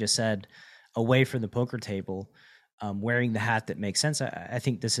 what I just said away from the poker table, wearing the hat that makes sense. I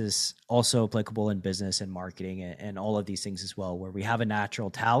think this is also applicable in business and marketing and all of these things as well, where we have a natural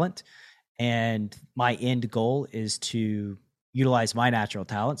talent and my end goal is to utilize my natural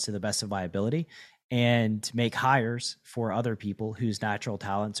talents to the best of my ability and make hires for other people whose natural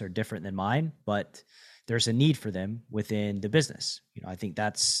talents are different than mine, but there's a need for them within the business. I think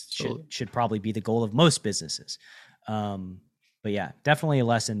should probably be the goal of most businesses. But yeah, definitely a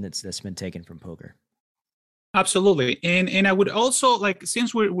lesson that's been taken from poker. Absolutely. And I would also like,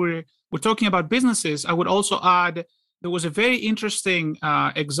 since we're talking about businesses, I would also add, there was a very interesting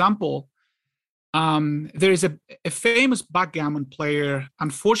example. There is a famous backgammon player.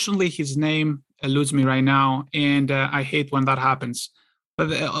 Unfortunately, his name eludes me right now, and I hate when that happens. But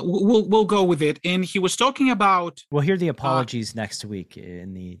we'll go with it. And he was talking about. We'll hear the apologies next week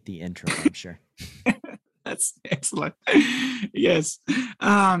in the intro, I'm sure. That's excellent. Yes.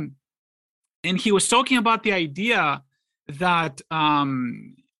 And he was talking about the idea that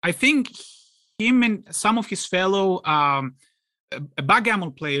I think him and some of his fellow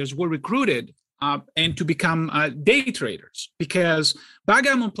backgammon players were recruited and to become day traders, because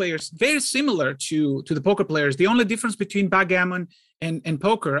backgammon players very similar to the poker players. The only difference between backgammon and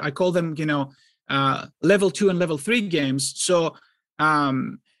poker, I call them level 2 and level 3 games. So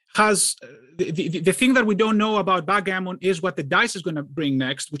has the thing that we don't know about backgammon is what the dice is going to bring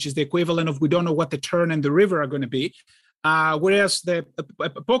next, which is the equivalent of we don't know what the turn and the river are going to be. Whereas the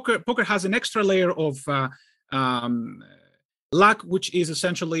poker has an extra layer of luck, which is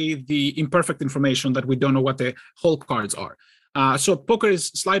essentially the imperfect information that we don't know what the whole cards are. So poker is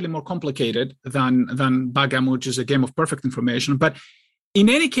slightly more complicated than backgammon, which is a game of perfect information. But in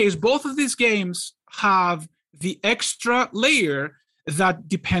any case, both of these games have the extra layer that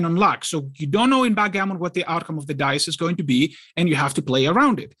depend on luck. So you don't know in backgammon what the outcome of the dice is going to be, and you have to play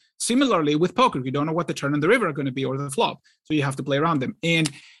around it. Similarly with poker, you don't know what the turn and the river are going to be or the flop, so you have to play around them.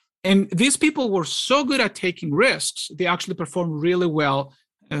 And these people were so good at taking risks, they actually performed really well,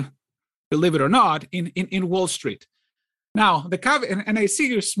 believe it or not, in Wall Street. Now, the caveat, and I see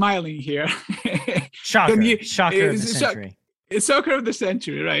you smiling here. Shocker of the century. It's shocker of the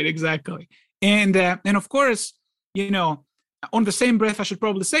century, right? Exactly. And of course, on the same breath, I should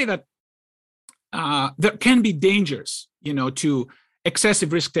probably say that there can be dangers, to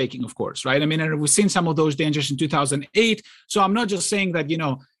excessive risk taking, of course, right? I mean, we've seen some of those dangers in 2008. So I'm not just saying that,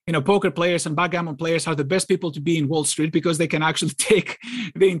 poker players and backgammon players are the best people to be in Wall Street because they can actually take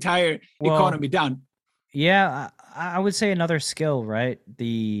the entire economy down. Yeah, I would say another skill, right?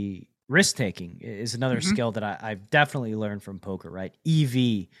 The risk taking is another skill that I've definitely learned from poker, right?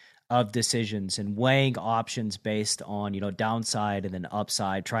 EV of decisions and weighing options based on, downside and then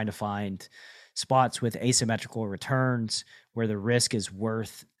upside, trying to find spots with asymmetrical returns where the risk is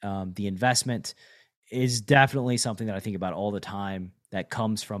worth the investment is definitely something that I think about all the time that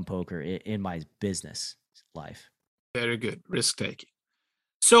comes from poker in my business life. Very good. Risk taking.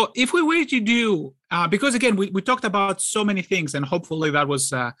 So if we were to do, because again, we talked about so many things and hopefully that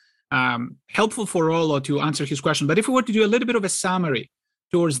was helpful for Rollo to answer his question. But if we were to do a little bit of a summary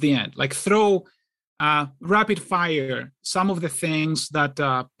towards the end, like throw rapid fire some of the things that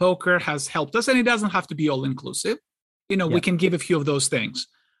poker has helped us, and it doesn't have to be all inclusive. We can give a few of those things.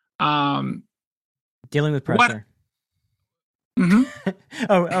 Dealing with pressure.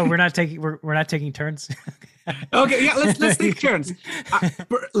 We're not taking turns. Okay, yeah, let's take turns.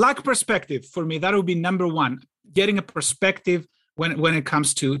 Luck perspective for me, that would be number one. Getting a perspective when it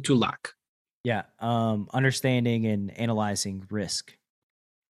comes to luck. Yeah, understanding and analyzing risk.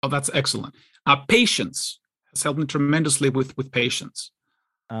 Oh, that's excellent. Patience has helped me tremendously with patience.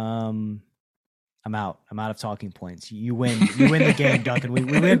 I'm out of talking points. You win the game, Duncan. We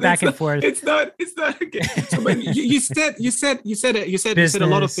went back and forth. It's not okay. So, but you said a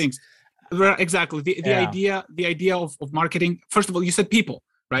lot of things. Exactly. The idea of marketing. First of all, you said people,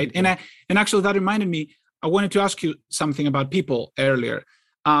 right? And actually that reminded me, I wanted to ask you something about people earlier.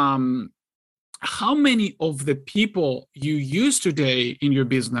 How many of the people you use today in your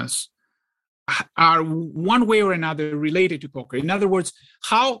business are one way or another related to poker? In other words,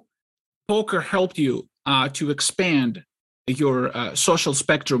 how poker helped you to expand your social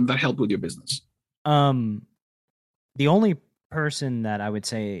spectrum that helped with your business? The only person that I would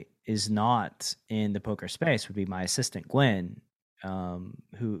say is not in the poker space would be my assistant, Gwen,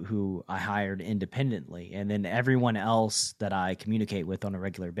 who I hired independently, and then everyone else that I communicate with on a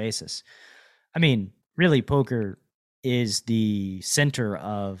regular basis. I mean, really, poker is the center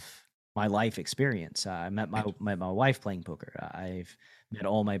of my life experience. I met my wife playing poker. I've met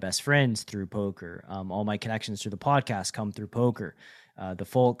all my best friends through poker. All my connections through the podcast come through poker. The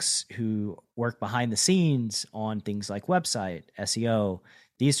folks who work behind the scenes on things like website, SEO,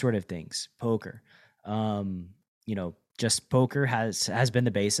 these sort of things, poker. Just poker has been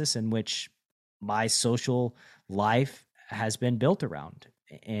the basis in which my social life has been built around.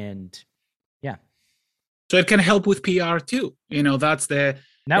 And yeah. So it can help with PR too. That's the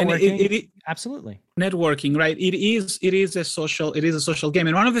networking. Absolutely. Networking, right? It is a social game.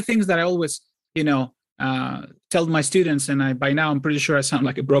 And one of the things that I always, tell my students, and by now I'm pretty sure I sound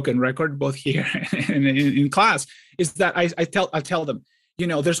like a broken record, both here and in class, is that I tell them,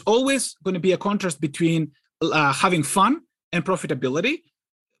 there's always going to be a contrast between having fun and profitability.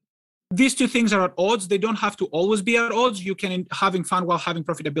 These two things are at odds. They don't have to always be at odds. You can having fun while having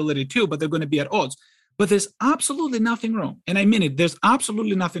profitability too, but they're going to be at odds. But there's absolutely nothing wrong, and I mean it, there's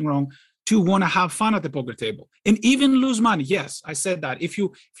absolutely nothing wrong to want to have fun at the poker table and even lose money. Yes, I said that. If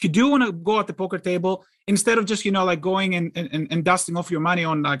you do want to go at the poker table, instead of just, going and dusting off your money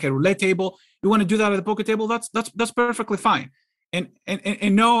on like a roulette table, you want to do that at the poker table, that's perfectly fine. And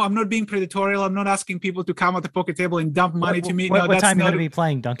no, I'm not being predatory. I'm not asking people to come at the poker table and dump money to me. What time are you going to be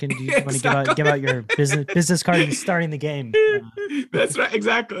playing, Duncan? Do you want to give out your business card and starting the game? That's right,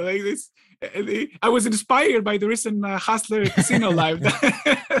 exactly. Like this, I was inspired by the recent Hustler Casino Live.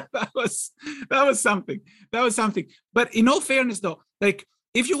 that was something. But in all fairness, though, like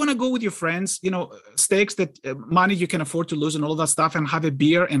if you want to go with your friends, stakes that money you can afford to lose and all that stuff, and have a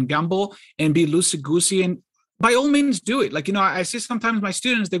beer and gamble and be loosey goosey, and by all means do it. Like, I see sometimes my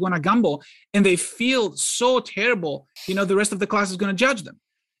students, they want to gamble and they feel so terrible, the rest of the class is going to judge them.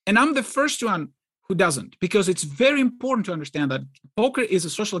 And I'm the first one who doesn't, because it's very important to understand that poker is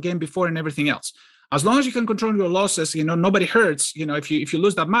a social game before and everything else. As long as you can control your losses, nobody hurts. If you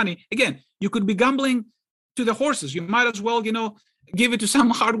lose that money, again, you could be gambling to the horses. You might as well, give it to some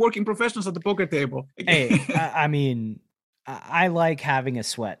hardworking professionals at the poker table. Hey, I mean, I like having a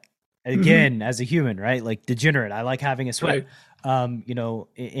sweat again as a human, right? Like degenerate. I like having a sweat. Right. You know,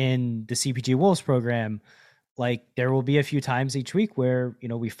 in the CPG Wolves program, like there will be a few times each week where, you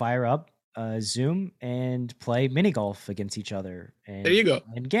know, we fire up Zoom and play mini golf against each other and There you go.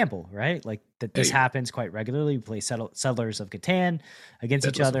 and gamble, right? Like that this happens quite regularly. We play Settlers of Catan against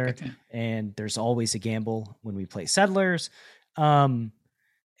each other, and there's always a gamble when we play Settlers. I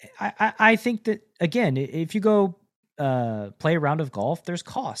think that again, if you go play a round of golf, there's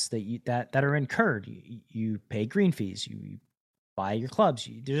costs that are incurred. You pay green fees, you buy your clubs.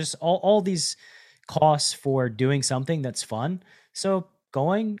 There's all these costs for doing something that's fun. So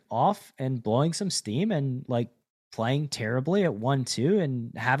going off and blowing some steam and like playing terribly at 1-2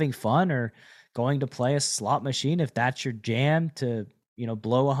 and having fun, or going to play a slot machine if that's your jam to, you know,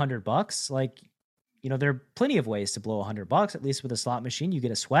 blow $100, like, you know, there are plenty of ways to blow $100. At least with a slot machine, you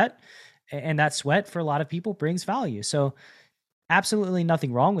get a sweat, and that sweat for a lot of people brings value. So absolutely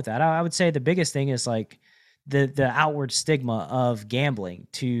nothing wrong with that. I would say the biggest thing is like the outward stigma of gambling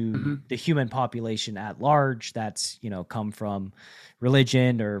to the human population at large that's, you know, come from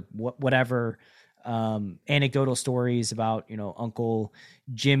religion or whatever, anecdotal stories about, you know, Uncle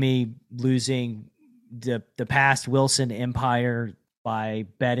Jimmy losing the past Wilson empire by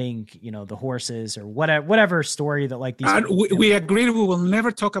betting, you know, the horses or whatever story that like these. We agreed we will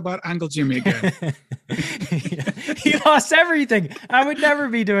never talk about Uncle Jimmy again. He lost everything. I would never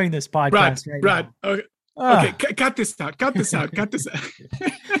be doing this podcast right now. Okay, cut this out. This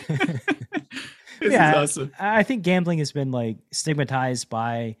is awesome. I think gambling has been like stigmatized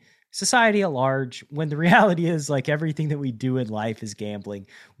by society at large, when the reality is like everything that we do in life is gambling.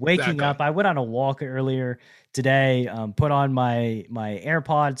 Waking up, I went on a walk earlier today, put on my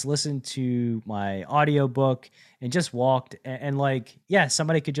AirPods, listened to my audiobook, and just walked. And like, yeah,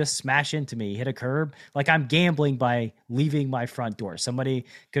 somebody could just smash into me, hit a curb. Like I'm gambling by leaving my front door. Somebody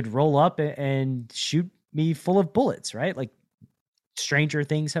could roll up and shoot me full of bullets, right? Like stranger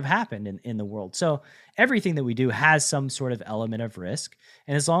things have happened in the world. So everything that we do has some sort of element of risk.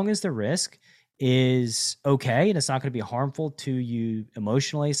 And as long as the risk is okay and it's not going to be harmful to you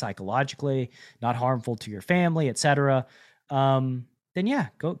emotionally, psychologically, not harmful to your family, etc., then yeah,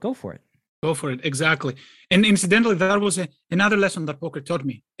 go for it. Go for it. Exactly. And incidentally, that was another lesson that poker taught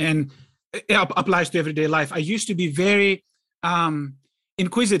me, and it applies to everyday life. I used to be very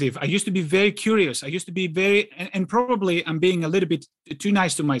inquisitive. I used to be very curious. I used to be and probably I'm being a little bit too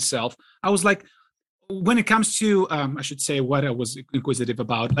nice to myself. I was like, when it comes to, I should say what I was inquisitive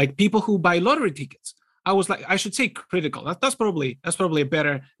about, like people who buy lottery tickets, I was like, I should say critical. That's probably a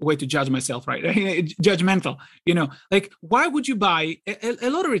better way to judge myself, right? Judgmental, you know, like why would you buy a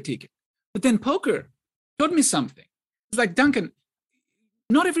lottery ticket? But then poker taught me something. It's like, Duncan,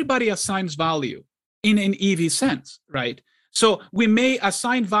 not everybody assigns value in an EV sense, right? So we may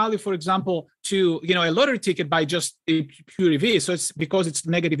assign value, for example, to, you know, a lottery ticket by just a pure EV. So it's because it's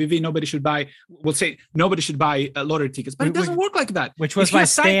negative EV, nobody should buy lottery tickets. But it doesn't work like that. Which was my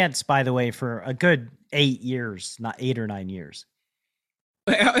stance, by the way, for a good 8 years, not 8 or 9 years.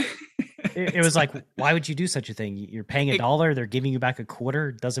 It was like, why would you do such a thing? You're paying $1, they're giving you back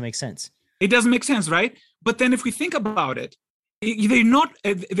 $0.25. It doesn't make sense. It doesn't make sense, right? But then if we think about it,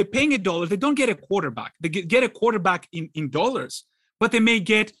 they're paying $1, they don't get a quarterback. They get a quarterback in dollars, but they may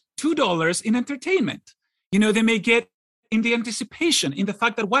get $2 in entertainment. You know, they may get in the anticipation, in the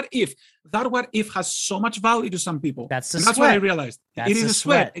fact that what if has so much value to some people. That's what I realized. It is a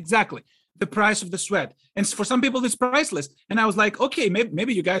sweat. Exactly. The price of the sweat. And for some people, it's priceless. And I was like, okay,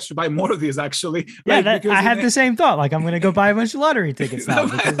 maybe you guys should buy more of these, actually. Yeah, I had the same thought. Like, I'm going to go buy a bunch of lottery tickets now.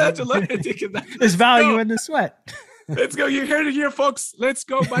 There's value in the sweat. Let's go. You heard it here, folks. Let's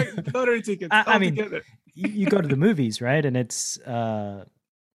go buy lottery tickets. I mean, you go to the movies, right? And it's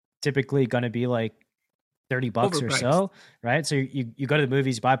typically going to be like $30 or so, right? So you go to the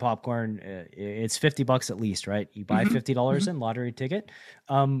movies, buy popcorn. It's $50 at least, right? You buy $50 in lottery ticket.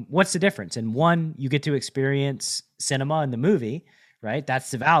 What's the difference? In one, you get to experience cinema in the movie, right? That's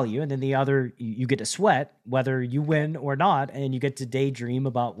the value. And then the other, you get to sweat whether you win or not, and you get to daydream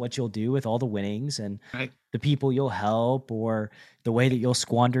about what you'll do with all the winnings and the people you'll help, or the way that you'll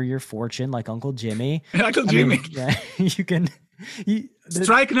squander your fortune, like Uncle Jimmy. Uncle Jimmy. Yeah, you can.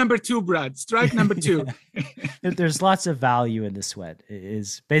 Strike number 2, Brad. Strike number 2. There's lots of value in the sweat. It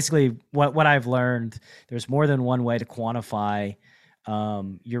is basically what I've learned. There's more than one way to quantify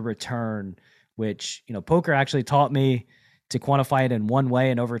your return, which, you know, poker actually taught me to quantify it in one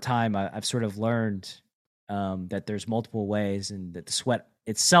way. And over time, I've sort of learned that there's multiple ways, and that the sweat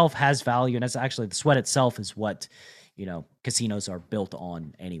itself has value. And that's actually, the sweat itself is what, casinos are built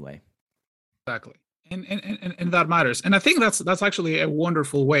on anyway. Exactly. And that matters. And I think that's actually a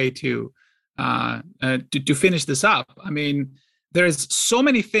wonderful way to finish this up. I mean, there's so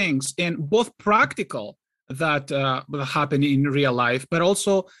many things in both practical that happen in real life, but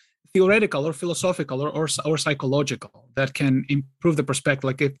also theoretical or philosophical or psychological that can improve the perspective.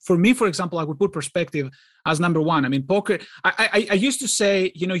 Like for me, for example, I would put perspective as number one. I mean, poker, I used to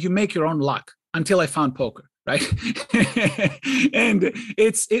say, you make your own luck until I found poker. Right. And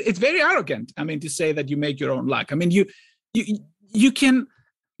it's very arrogant. I mean, to say that you make your own luck. I mean, you can,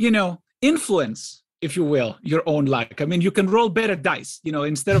 influence, if you will, your own luck. I mean, you can roll better dice,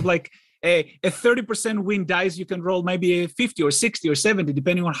 instead of like a 30% win dice, you can roll maybe a 50 or 60 or 70,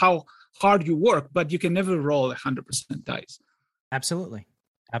 depending on how hard you work, but you can never roll 100% dice. Absolutely.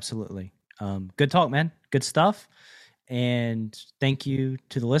 Absolutely. Good talk, man. Good stuff. And thank you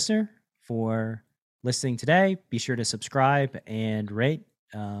to the listener for listening today. Be sure to subscribe and rate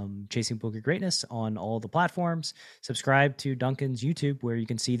Chasing Poker Greatness on all the platforms. Subscribe to Duncan's YouTube, where you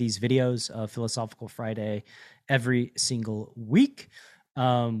can see these videos of Philosophical Friday every single week.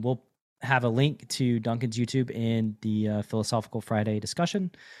 We'll have a link to Duncan's YouTube in the Philosophical Friday discussion.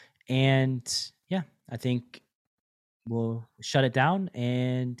 And yeah, I think we'll shut it down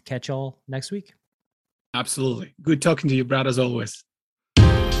and catch y'all next week. Absolutely. Good talking to you, Brad, as always.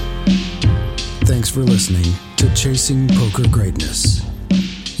 Thanks for listening to Chasing Poker Greatness.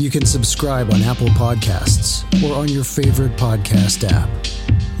 You can subscribe on Apple Podcasts or on your favorite podcast app.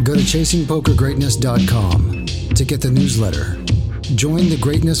 Go to chasingpokergreatness.com to get the newsletter, join the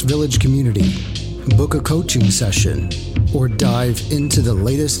Greatness Village community, book a coaching session, or dive into the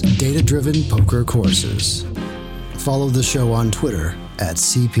latest data-driven poker courses. Follow the show on Twitter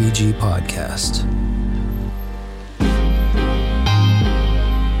 @CPG Podcast.